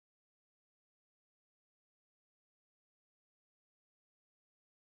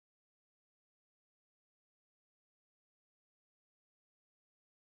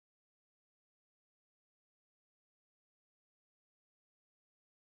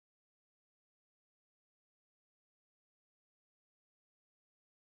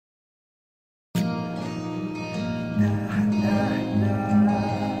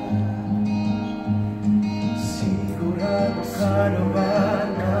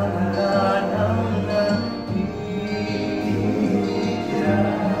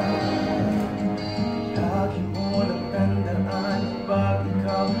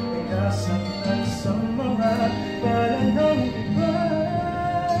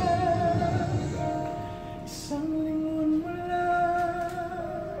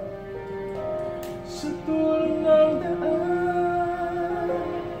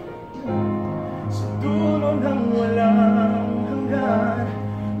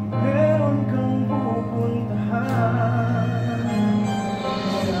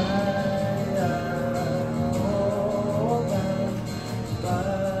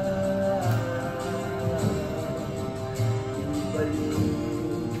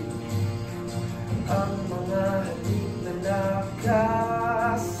ang mga halik na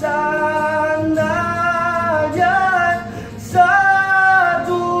nakasanayan sa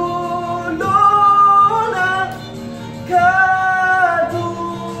dulo ng kadulo.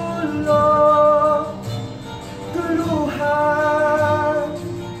 Tuluhan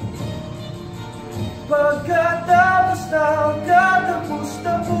pagkatapos ng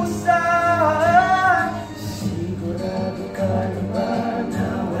katapos-tapusan, sigurado ka na ba na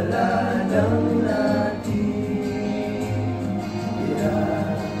wala nang natitira?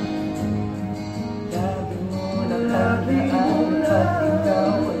 Lagi mo lang nakaan at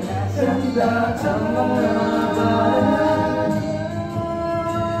ikaw ganda ang mga balat.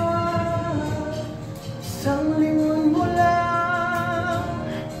 Isang lingon mo lang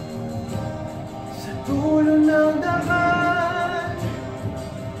sa dulo ng daan,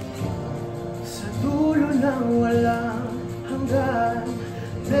 sa dulo ng walang hanggan,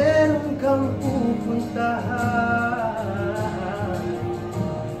 meron kang pupuntahan.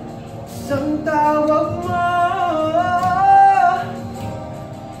 Isang tawag mo,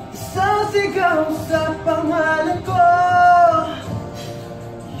 isang sigaw sa pangalan ko,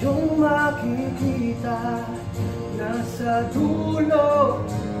 yung makikita nasa dulo.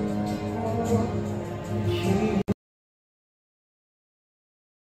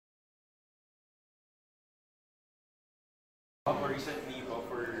 Recently po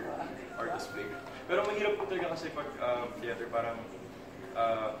for artist break. Pero mahirap po talaga kasi pag theater parang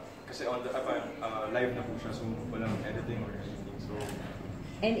kasi on the live na po siya, so walang editing or anything. So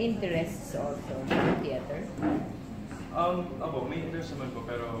and interests also in theater? May interest naman po,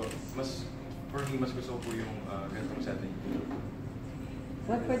 pero for me mas gusto ko po yung ganitong setting.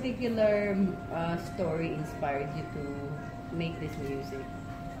 What particular story inspired you to make this music?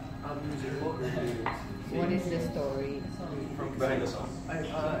 Music po. What is the story? From behind the song? I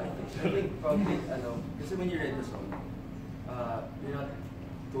think probably, kasi when you write the song, you're not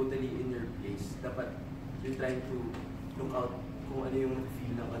totally in your place. Dapat you're trying to look out kung ano yung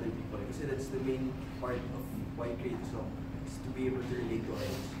feel ng other people. Kasi that's the main part of why you create a song, is to be able to relate to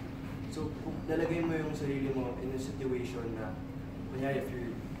others. So kung lalagay mo yung sarili mo in a situation na, kunyari if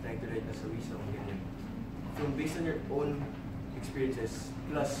you're trying to write a story song, ganyan. So based on your own experiences,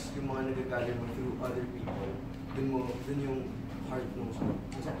 plus yung mga nagagaling mo through other people, dun yung heart ng song.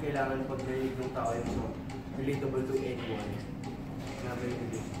 Kasi kailangan pag narinig ng tao yung song, relatable to anyone. Na very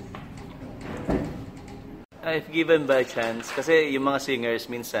good. If given by chance, kasi yung mga singers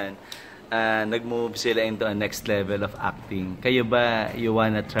minsan, nag-move sila into a next level of acting. Kayo ba, you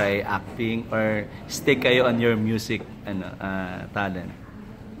wanna try acting or stick kayo on your music talent?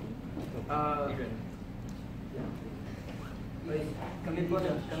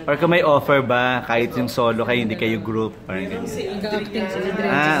 Or kung may offer ba, kahit yung solo kayo, hindi kayo group? Parang ganyan. Okay.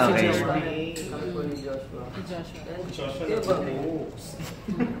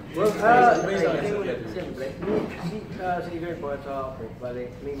 Well, siyempre, singer po at ako,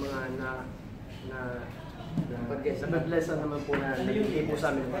 balik, may mga na-blessan naman po na nagiging po sa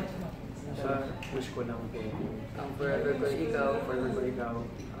amin. Wish ko lang po. Ang forever ko ikaw.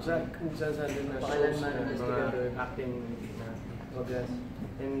 Sa din na shows na mga acting na progress.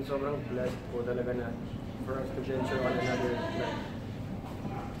 And sobrang blessed po talaga na for us to venture on another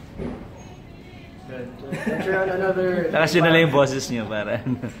Lakas yun na lang yung boses nyo para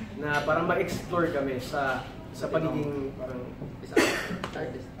na parang ma-explore kami sa pagiging parang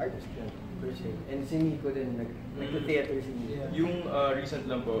artist per se. And si Nico din, nag-theater si Nico. Yung recent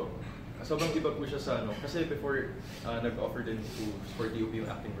lang po, sobrang iba po siya sa kasi before nag-offer din for T.O.P yung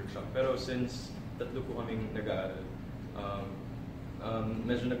acting workshop. Pero since tatlo po kaming nag-aaral,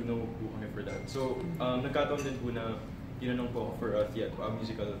 medyo nag-no po kami for that. So, nagkataon din po na tinanong po ako for a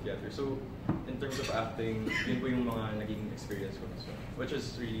musical theater. So, in terms of acting, yun po yung mga naging experience ko. So, which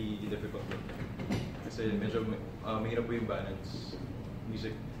is really difficult. Kasi medyo mahirap po yung balance,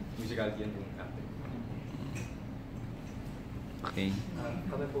 musicality and acting. Okay.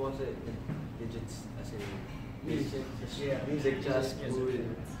 Kami po kasi digits as in music just school.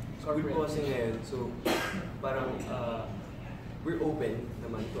 School po kasi ngayon, so parang we're open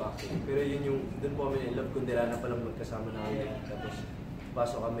naman to acting. Pero yun yung, dun po kami in love, kundi na palang magkasama namin. Tapos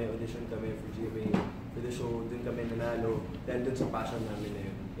pasok kami, audition kami for GMA, for the show, dun kami nanalo. Dahil dun sa passion namin na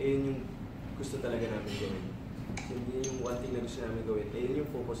yun. Yun yung gusto talaga namin gawin. Yun yung one thing na gusto namin gawin. Yun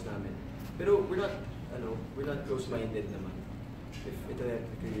yung focus namin. Pero we're not close-minded naman. If ito na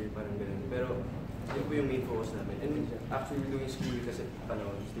yung career, parang gano'n. Pero yun po yung main focus namin. And actually we're doing school kasi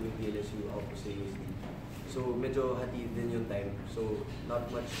panahon, doing PLSU, Opus ASD. So medyo hatid din yung time. So not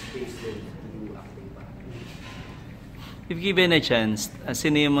much space din to do acting pa. If given a chance,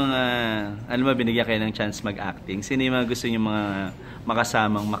 sino yung mga, alam mo, binigyan kayo ng chance mag-acting, sino yung mga gusto nyo mga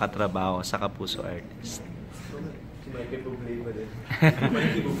makasamang makatrabaho sa Kapuso Artist? Si Mikey Bublé ba din?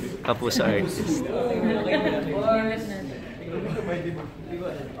 Kapuso Artist.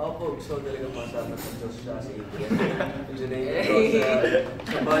 Ako, gusto ko talaga masama sa Diyos siya sa Adrian. Diyan na yung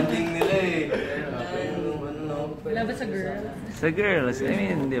sa bonding nila eh. Wala ba sa girls? Sa girls, I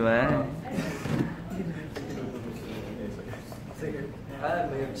mean, di ba?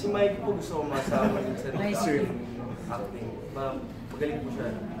 Si Mike po gusto ko masama din sa acting. Magaling po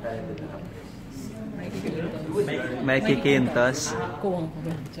siya. Talented na actress. Mikey Quintos. Kuwang.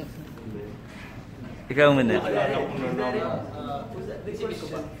 Ikaw muna. Sino ko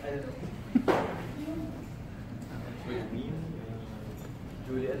ba?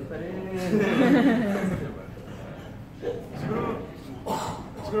 Julian pa rin.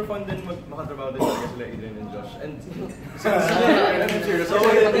 Siguro fun din makatrabaho din talaga sila Adrian and Josh. And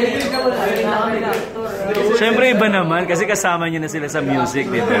Siyempre iba naman kasi kasama niyo na sila sa music,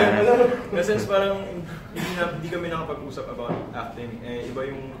 di ba? Kasi parang hindi kami nakapag-usap about acting. Iba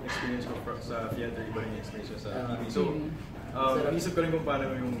yung experience ko sa theater, iba rin yung experience ko sa TV. So, inisip ko rin kung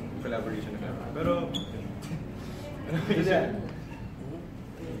paano yung collaboration na kami. Pero,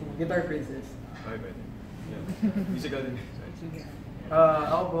 Guitar Princess. okay, pwede. Yeah. Musical din.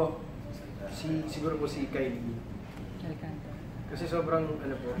 Ako po, siguro po si Kylie. Kasi sobrang,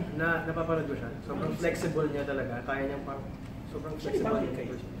 napapanood ko siya. Sobrang flexible niya talaga. Kaya niyang parang, sobrang flexible niya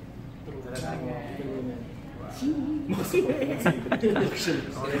kayo. Talaga niya.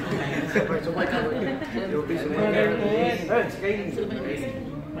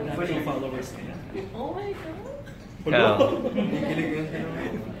 Oh my God! Ikaw.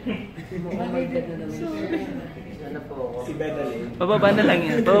 Ano po ako? Si Bedalin. Pababa na lang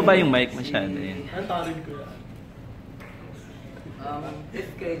yan. Pababa yung mic masyado yan. Ang tarin ko yan. If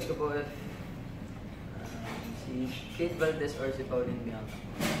ka-age ko po, si Kate Valdez or si Pauline Bianca.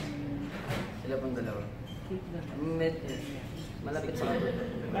 Sila pong dalawa. Malapit sa kapit.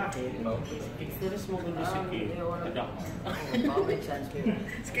 Bakit? Experience mo kung si Kate. Baka may chance ko.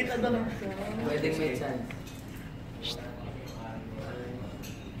 Skate na lang. Pwedeng may chance.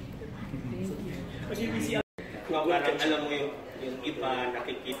 Parang alam mo yung iba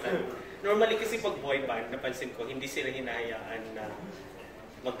nakikita. Normally kasi pag boy band, napansin ko, hindi sila hinahayaan na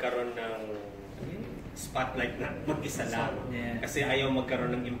magkaroon ng spotlight na mag-isa lang. Kasi ayaw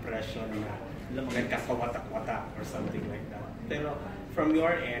magkaroon ng impression na nagkakawatak-watak or something like that. Pero from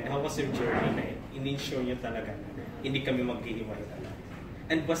your end, how was your journey na in-ensure nyo talaga na hindi kami maghihiway talaga?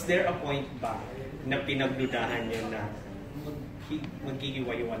 And was there a point ba na pinagdudahan nyo na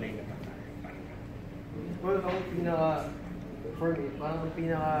maghihiway-walay na ba tayo? Well,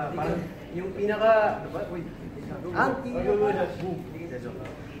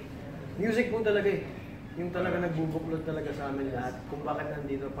 music po talaga eh. Yung talaga nagbubuklod talaga sa amin lahat kung bakit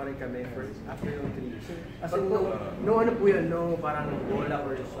nandito pa rin kami after yung 3 years. As in, no ano po yan, no parang bola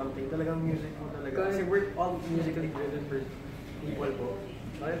or something. Talagang music po talaga. Kasi we're all musically driven for people po.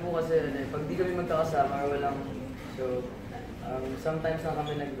 Kami po kasi, pag di kami magkakasama or walang show, sometimes na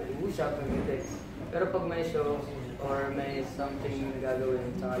kami nag-usap, nag-text. Pero pag may show or may something na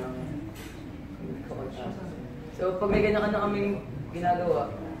gagawin, saka lang so pag may ganyan na kaming ginagawa,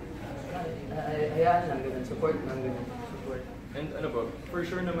 hayaan lang ganun, support lang ganun. Support. And ano ba, for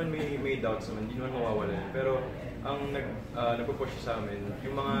sure naman may doubts naman, hindi naman mawawala. Pero ang nagpo-push sa amin,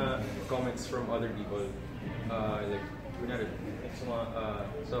 yung mga comments from other people, like, kunyari,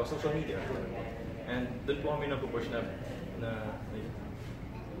 sa social media. And doon po kami nagpo-push na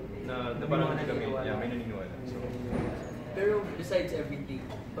parang hindi kami, may naniniwala. So, pero besides everything,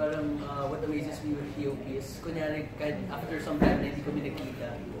 parang what amazes me with T.O.P is, kunyari, kahit after some time na hindi kami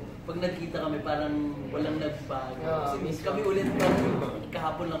nagkita, pag nagkita kami, parang walang nagbago. Kasi kami ulit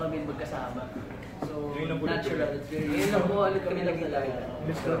kahapon lang kami magkasama. So, natural. Ngayon lang po ulit kami nagkita.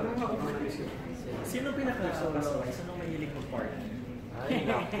 Sino pinaka-solo? Sino mahilig mag-party? Ay,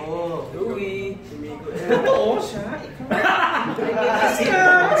 nako. Louie. Totoo siya?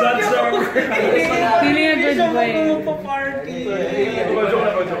 Feeling a good boy.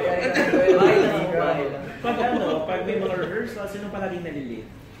 Pag may mga rehearsal, sino palaging nalilate?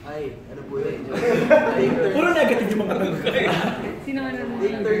 Ay, ano po yun? Puro negative yung mga tanong ko. Sino ano ng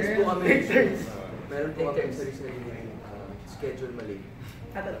Take turns po kami. Take-turns. Meron po kami sarili-sarili schedule mali.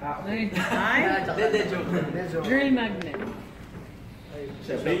 Ay, girl magnet.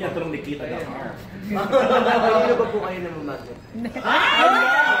 Siyempre yun yung tulong Nikita Dakar. Kanino ba po kayo ng magnet?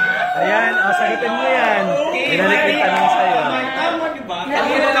 Ayan, sagutin mo yan. Pinalik yung tanong sa'yo. Tama, di ba?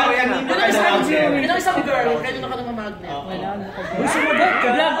 Kanino sabi girl, kanino ka ng magnet? Sumagot ka.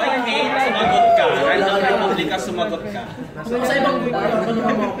 Okay, sumagot ka. Random Republica, sumagot ka. Sa ibang grupo lang.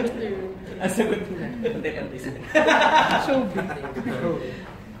 Ang sagot mo na. Showbiz.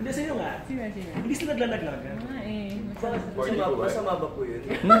 Hindi, sino nga? Sino? Hindi sila naglalaglagan. Masama ba po yun?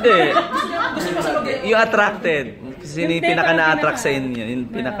 Hindi. Gusto mo sa mag- Yung attracted. Sino yung pinaka na-attract sa inyo? Yung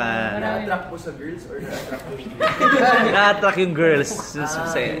pinaka... Na-attract po sa girls or na-attract po? Na-attract yung girls. Kung sino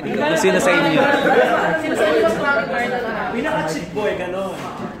sa inyo. Sino sa inyo mas Pinaka-chick boy, gano'n.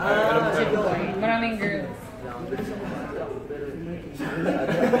 Maraming girls.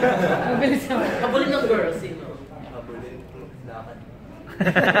 Mabilis naman. Kabulin ng girls, sino? Habulin. Dapat.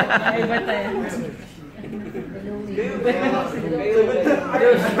 Ay, iba tayo.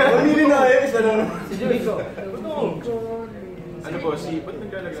 Mamili na kayo, isa na. Ano po, ba't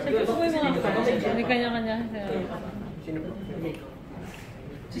naglalagay? Ito po yung mga fans. May kanya-kanya.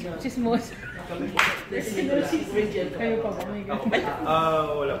 Chismos. Kayo pa ba? May ganyan.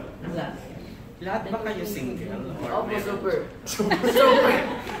 Wala. Lahat ba kayo single? Opo, super.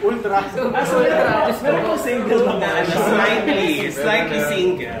 Ultra. Meron ko single lang. Slightly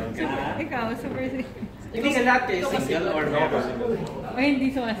single. Ikaw, super Hindi nga lahat kayo single or no? Ay,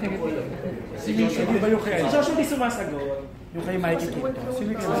 hindi sumasagot. Hindi ba yung kay Joshua di sumasagot? Yung kay Mikey Quinto.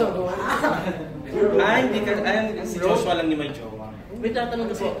 Sino kayo? Hindi ka, si Joshua lang ni may jowa. May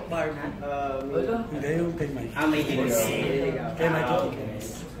tatanong na po, Barbie. Hindi, yung kay Mikey. May hilig. Kay Mikey Quinto.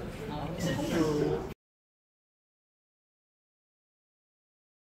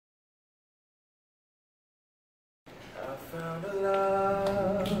 I found a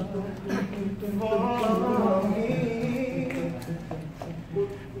love for me.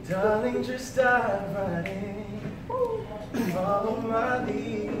 Darling, just dive right in. Follow my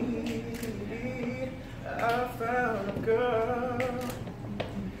lead. I found a girl,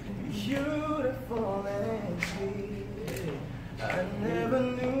 beautiful and sweet. I never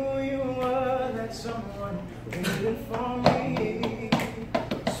knew you were that someone waiting for me.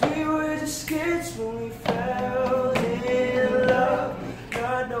 We were just kids when we fell in love,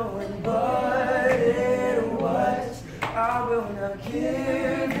 not knowing what it was. I will not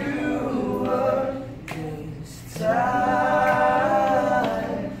give you up this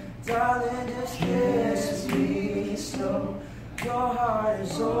time. Darling, just kiss me slow. Your heart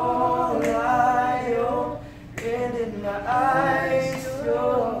is all I own, and in my eyes,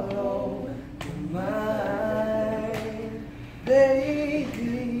 you're mine, baby.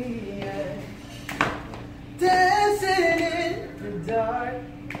 Dancing in the dark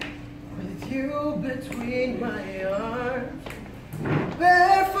with you between my arms,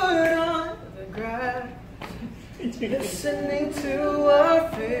 barefoot on the grass, listening to our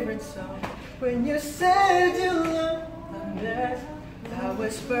favorite song. When you said you loved my best, I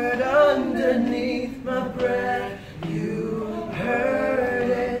whispered underneath my breath. You heard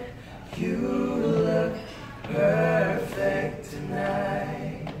it. You look perfect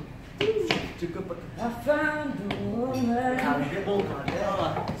tonight. I found a woman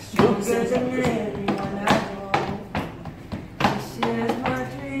stronger than anyone I know. This is my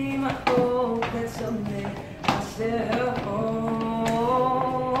dream. I hope that someday I'll sail home.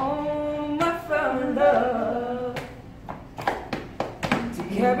 I found love to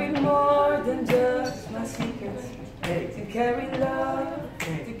carry more than just my secrets, to carry love,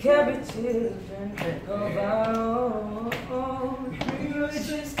 to carry children of our own. We were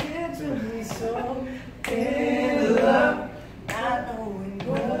just kids when we so in love, not knowing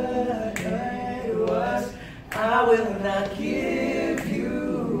what it was. I will not give